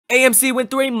AMC went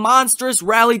through a monstrous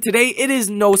rally today. It is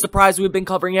no surprise we've been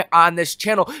covering it on this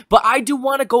channel, but I do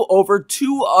want to go over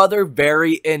two other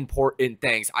very important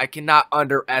things. I cannot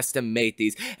underestimate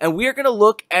these, and we are going to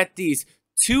look at these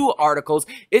two articles.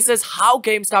 It says how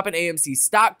GameStop and AMC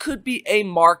stock could be a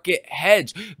market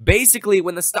hedge. Basically,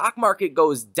 when the stock market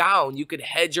goes down, you could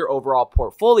hedge your overall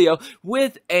portfolio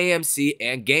with AMC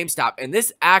and GameStop. And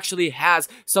this actually has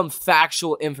some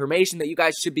factual information that you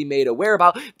guys should be made aware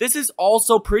about. This is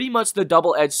also pretty much the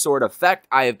double-edged sword effect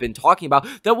I have been talking about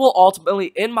that will ultimately,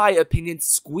 in my opinion,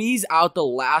 squeeze out the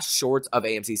last shorts of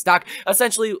AMC stock.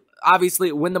 Essentially,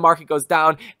 obviously, when the market goes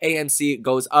down, AMC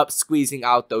goes up, squeezing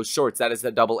out those shorts. That is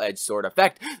the double-edged sword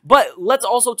effect. But let's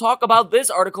also talk about this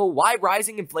article, why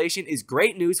rising inflation is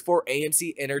great news for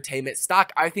AMC Entertainment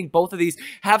stock. I think both of these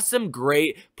have some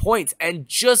great points, and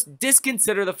just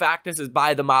disconsider the fact this is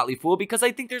by the Motley Fool, because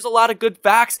I think there's a lot of good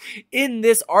facts in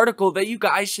this article that you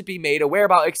guys should be made aware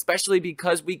about, especially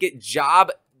because we get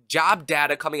job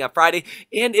data coming on Friday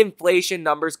and inflation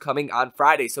numbers coming on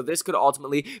Friday. So this could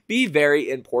ultimately be very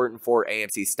important for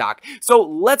AMC stock. So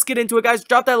let's get into it, guys.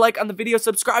 Drop that like on the video,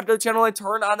 subscribe to the channel, and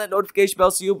turn on that notification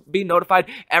bell so you'll be notified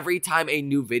every time a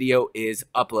new video is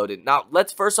uploaded. Now,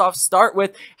 let's first off start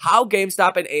with how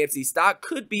GameStop and AMC stock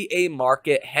could be a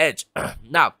market hedge.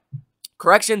 Now,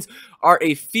 corrections are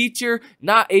a feature,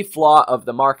 not a flaw of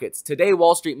the markets. Today,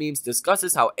 Wall Street Memes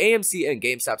discusses how AMC and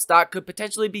GameStop stock could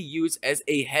potentially be used as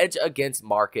a hedge against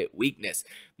market weakness.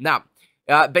 Now,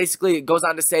 basically, it goes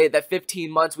on to say that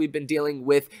 15 months we've been dealing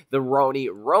with the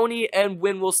Roni, and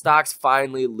when will stocks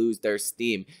finally lose their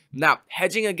steam? Now,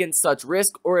 hedging against such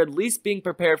risk, or at least being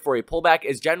prepared for a pullback,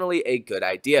 is generally a good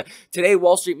idea. Today,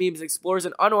 Wall Street Memes explores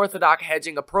an unorthodox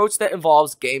hedging approach that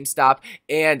involves GameStop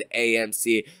and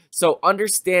AMC. So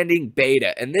understanding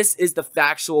beta, and this is the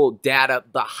factual data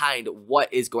behind what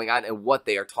is going on and what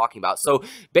they are talking about. So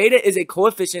beta is a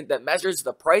coefficient that measures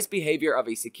the price behavior of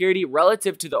a security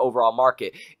relative to the overall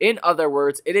market. In other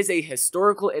words, it is a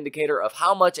historical indicator of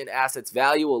how much an asset's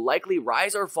value will likely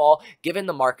rise or fall given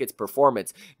the market's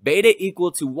performance. Beta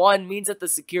equal to 1 means that the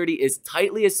security is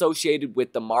tightly associated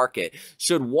with the market.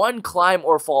 Should one climb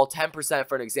or fall 10%,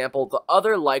 for an example, the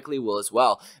other likely will as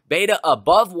well. Beta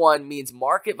above 1 means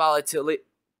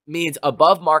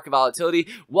above market volatility,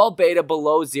 while beta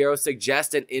below 0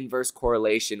 suggests an inverse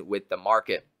correlation with the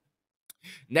market.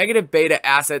 Negative beta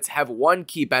assets have one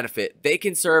key benefit. They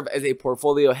can serve as a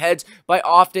portfolio hedge by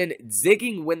often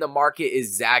zigging when the market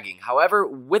is zagging. However,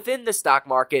 within the stock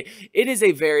market, it is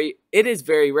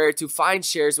very rare to find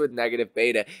shares with negative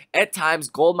beta. At times,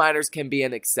 gold miners can be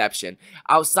an exception.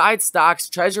 Outside stocks,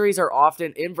 treasuries are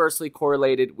often inversely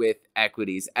correlated with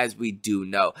equities, as we do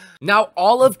know. Now,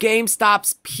 all of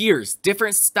GameStop's peers,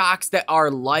 different stocks that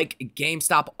are like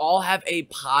GameStop, all have a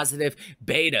positive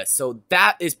beta. So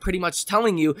that is pretty much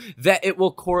telling you that it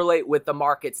will correlate with the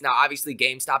markets. Now, obviously,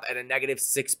 GameStop at a negative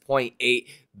 6.8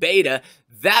 beta,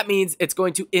 that means it's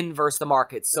going to inverse the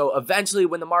market. So eventually,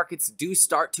 when the markets do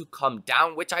start to come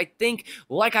down, which I think,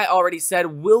 like I already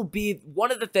said, will be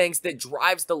one of the things that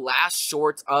drives the last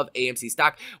shorts of AMC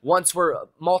stock. Once we're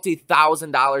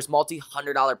multi-$1,000,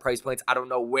 multi-$100 price points, I don't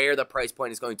know where the price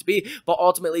point is going to be, but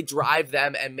ultimately drive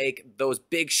them and make those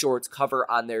big shorts cover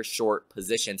on their short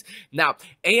positions. Now,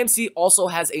 AMC also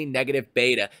has a negative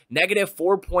beta, negative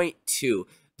 4.2.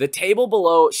 The table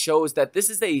below shows that this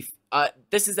is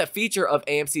a feature of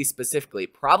AMC specifically,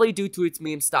 probably due to its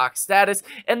meme stock status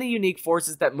and the unique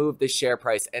forces that move the share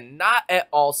price, and not at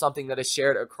all something that is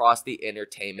shared across the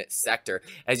entertainment sector.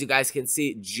 As you guys can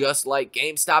see, just like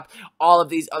GameStop, all of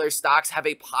these other stocks have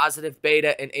a positive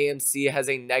beta, and AMC has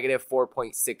a negative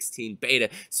 4.16 beta.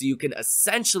 So you can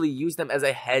essentially use them as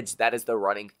a hedge. That is the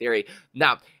running theory.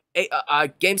 Now,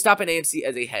 GameStop and AMC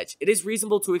as a hedge. It is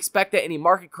reasonable to expect that any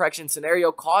market correction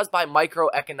scenario caused by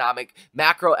macroeconomic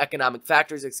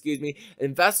factors,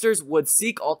 investors would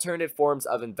seek alternative forms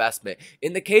of investment.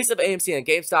 In the case of AMC and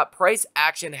GameStop, price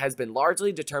action has been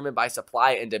largely determined by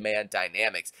supply and demand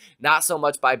dynamics, not so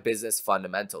much by business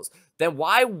fundamentals. Then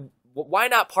why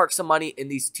not park some money in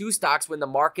these two stocks when the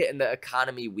market and the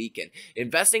economy weaken?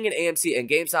 Investing in AMC and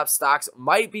GameStop stocks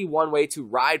might be one way to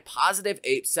ride positive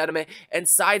ape sentiment and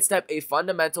sidestep a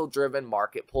fundamental-driven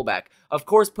market pullback. Of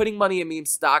course, putting money in meme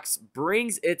stocks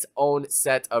brings its own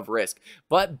set of risk,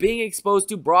 but being exposed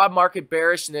to broad market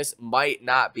bearishness might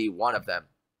not be one of them.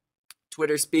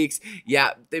 Twitter speaks.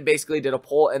 Yeah, they basically did a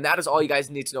poll, and that is all you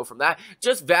guys need to know from that.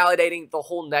 Just validating the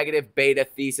whole negative beta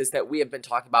thesis that we have been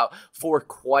talking about for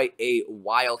quite a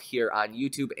while here on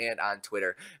YouTube and on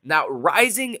Twitter. Now,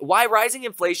 why rising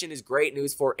inflation is great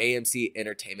news for AMC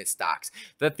Entertainment stocks.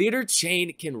 The theater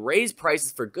chain can raise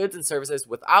prices for goods and services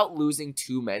without losing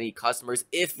too many customers,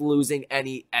 if losing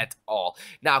any at all.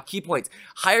 Now, key points.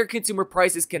 Higher consumer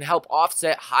prices can help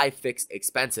offset high fixed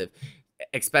expenses.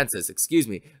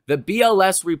 The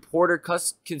BLS reported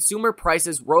consumer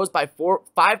prices rose by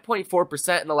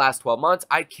 5.4% in the last 12 months.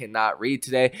 I cannot read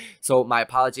today, so my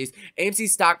apologies. AMC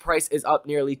stock price is up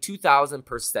nearly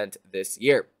 2,000% this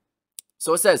year.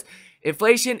 So it says,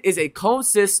 inflation is a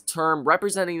consist term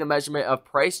representing the measurement of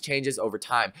price changes over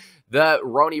time. The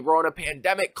Rona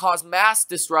pandemic caused mass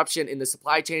disruption in the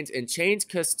supply chains and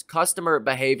changed customer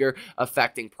behavior,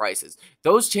 affecting prices.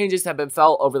 Those changes have been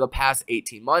felt over the past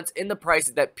 18 months in the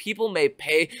prices that people may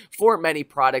pay for many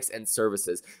products and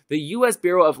services. The U.S.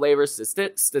 Bureau of Labor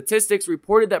Statistics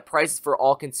reported that prices for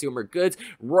all consumer goods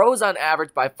rose on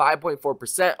average by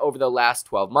 5.4% over the last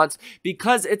 12 months.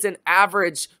 Because it's an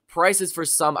average, prices for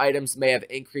some items may have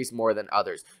increased more than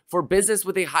others. For business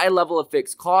with a high level of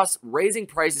fixed costs, raising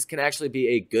prices can actually be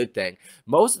a good thing.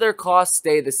 Most of their costs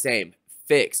stay the same,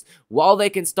 fixed, while they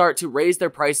can start to raise their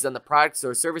prices on the products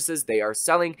or services they are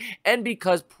selling. And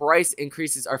because price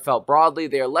increases are felt broadly,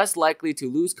 they are less likely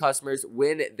to lose customers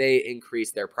when they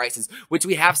increase their prices, which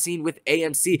we have seen with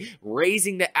AMC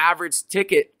raising the average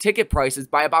ticket prices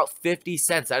by about 50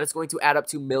 cents. That is going to add up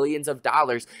to millions of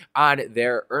dollars on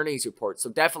their earnings report.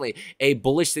 So definitely a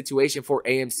bullish situation for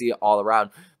AMC all around.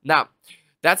 Now,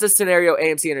 that's a scenario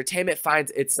AMC Entertainment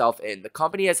finds itself in. The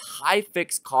company has high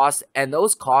fixed costs, and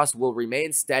those costs will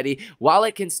remain steady while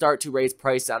it can start to raise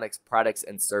price on its products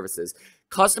and services.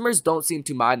 Customers don't seem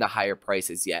to mind the higher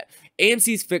prices yet.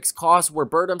 AMC's fixed costs were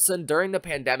burdensome during the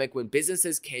pandemic when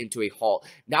businesses came to a halt.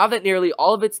 Now that nearly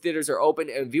all of its theaters are open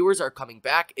and viewers are coming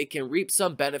back, it can reap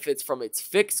some benefits from its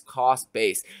fixed cost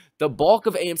base. The bulk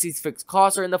of AMC's fixed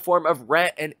costs are in the form of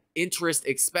rent and interest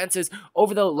expenses.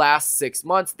 Over the last 6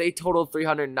 months, they totaled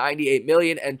 $398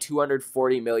 million and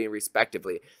 $240 million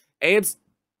respectively. AMC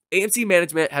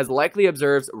management has likely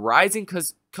observed rising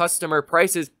customer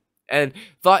prices and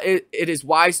thought it is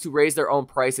wise to raise their own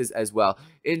prices as well.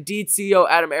 Indeed, CEO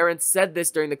Adam Aron said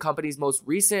this during the company's most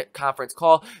recent conference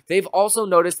call. They've also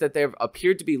noticed that there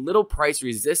appeared to be little price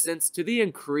resistance to the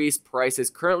increased prices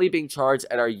currently being charged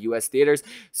at our U.S. theaters.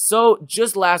 So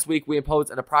just last week, we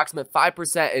imposed an approximate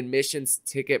 5% admissions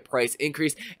ticket price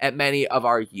increase at many of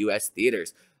our U.S.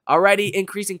 theaters. Already,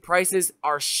 increasing prices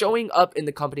are showing up in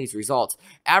the company's results.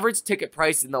 Average ticket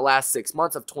price in the last 6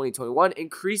 months of 2021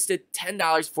 increased to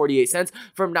 $10.48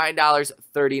 from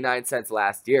 $9.39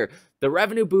 last year. The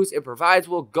revenue boost it provides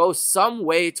will go some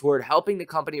way toward helping the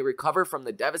company recover from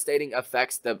the devastating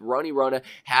effects that Rona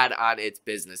had on its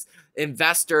business.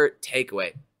 Investor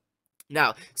takeaway.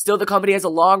 Now, still the company has a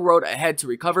long road ahead to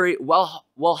recovery. While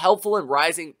helpful in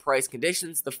rising price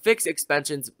conditions, the fixed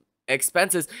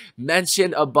expenses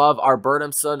mentioned above are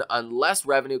burdensome unless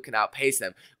revenue can outpace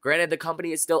them. Granted, the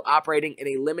company is still operating in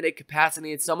a limited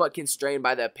capacity and somewhat constrained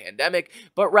by the pandemic,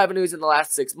 but revenues in the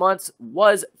last 6 months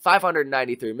was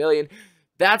 $593 million.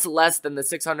 That's less than the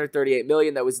 $638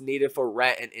 million that was needed for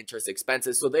rent and interest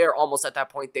expenses. So they are almost at that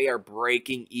point. They are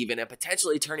breaking even and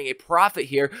potentially turning a profit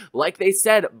here, like they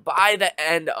said, by the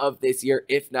end of this year,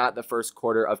 if not the first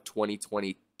quarter of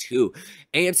 2022.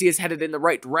 AMC is headed in the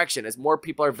right direction as more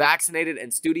people are vaccinated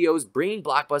and studios bringing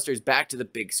blockbusters back to the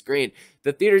big screen.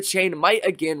 The theater chain might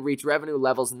again reach revenue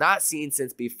levels not seen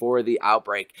since before the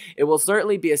outbreak. It will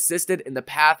certainly be assisted in the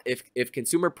path if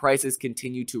consumer prices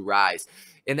continue to rise.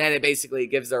 And then it basically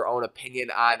gives their own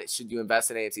opinion on should you invest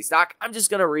in AMC stock. I'm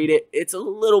just going to read it. It's a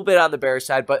little bit on the bearish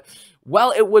side, but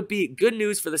while it would be good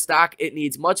news for the stock, it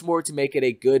needs much more to make it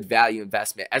a good value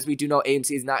investment. As we do know,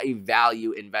 AMC is not a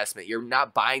value investment. You're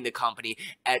not buying the company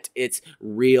at its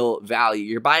real value.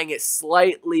 You're buying it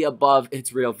slightly above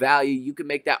its real value. You can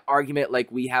make that argument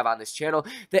like we have on this channel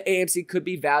that AMC could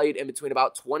be valued in between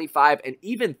about $25 and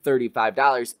even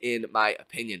 $35 in my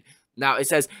opinion. Now, it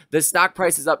says the stock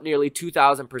price is up nearly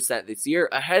 2,000% this year,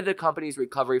 ahead of the company's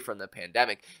recovery from the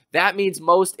pandemic. That means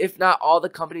most, if not all, the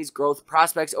company's growth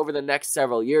prospects over the next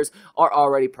several years are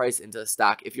already priced into the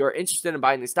stock. If you're interested in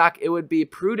buying the stock, it would be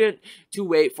prudent to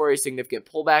wait for a significant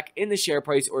pullback in the share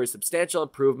price or a substantial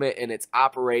improvement in its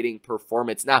operating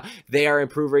performance. Now, they are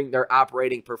improving their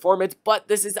operating performance, but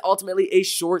this is ultimately a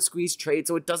short squeeze trade,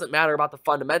 so it doesn't matter about the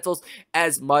fundamentals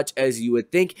as much as you would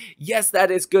think. Yes,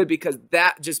 that is good because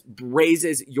that just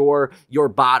raises your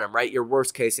bottom, right? Your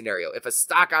worst case scenario. If a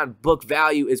stock on book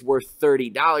value is worth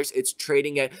 $30, it's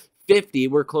trading at 50,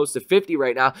 we're close to 50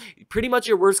 right now. Pretty much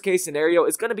your worst case scenario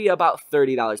is going to be about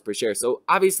 $30 per share. So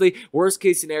obviously, worst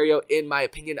case scenario, in my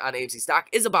opinion, on AMC stock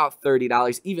is about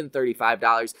 $30, even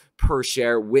 $35 per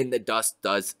share when the dust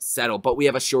does settle. But we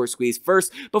have a short squeeze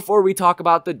first before we talk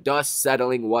about the dust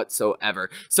settling whatsoever.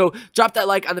 So drop that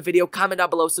like on the video, comment down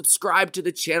below, subscribe to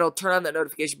the channel, turn on that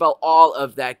notification bell, all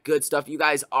of that good stuff. You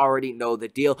guys already know the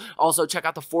deal. Also, check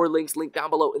out the 4 links linked down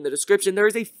below in the description. There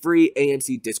is a free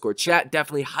AMC Discord chat.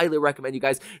 Definitely highly recommend you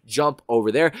guys jump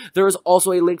over there. There is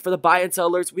also a link for the buy and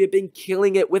sell alerts. We have been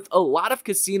killing it with a lot of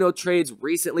casino trades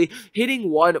recently,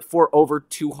 hitting one for over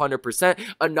 200%,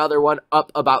 another one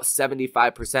up about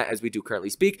 75% as we do currently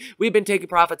speak. We've been taking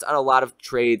profits on a lot of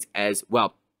trades as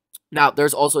well. Now,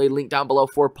 there's also a link down below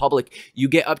for public. You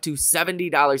get up to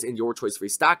 $70 in your choice free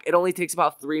stock. It only takes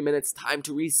about 3 minutes time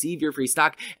to receive your free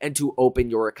stock and to open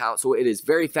your account. So it is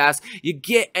very fast. You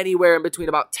get anywhere in between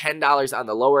about $10 on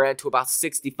the lower end to about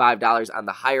 $65 on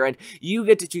the higher end. You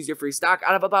get to choose your free stock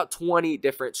out of about 20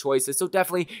 different choices. So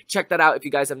definitely check that out if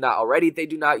you guys have not already. They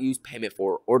do not use payment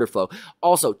for order flow.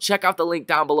 Also, check out the link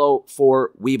down below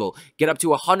for Webull. Get up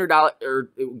to $100 or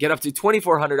get up to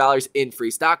 $2,400 in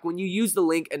free stock when you use the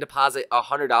link and deposit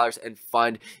 $100 and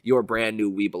fund your brand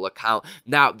new Webull account.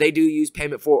 Now, they do use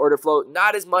payment for order flow,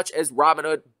 not as much as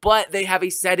Robinhood, but they have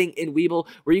a setting in Webull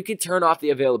where you can turn off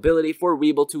the availability for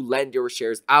Webull to lend your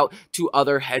shares out to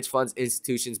other hedge funds,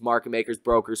 institutions, market makers,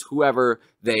 brokers, whoever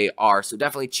they are. So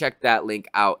definitely check that link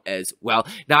out as well.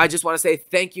 Now, I just want to say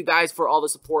thank you guys for all the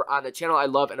support on the channel. I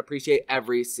love and appreciate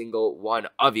every single one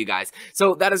of you guys.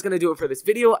 So that is going to do it for this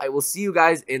video. I will see you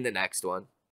guys in the next one.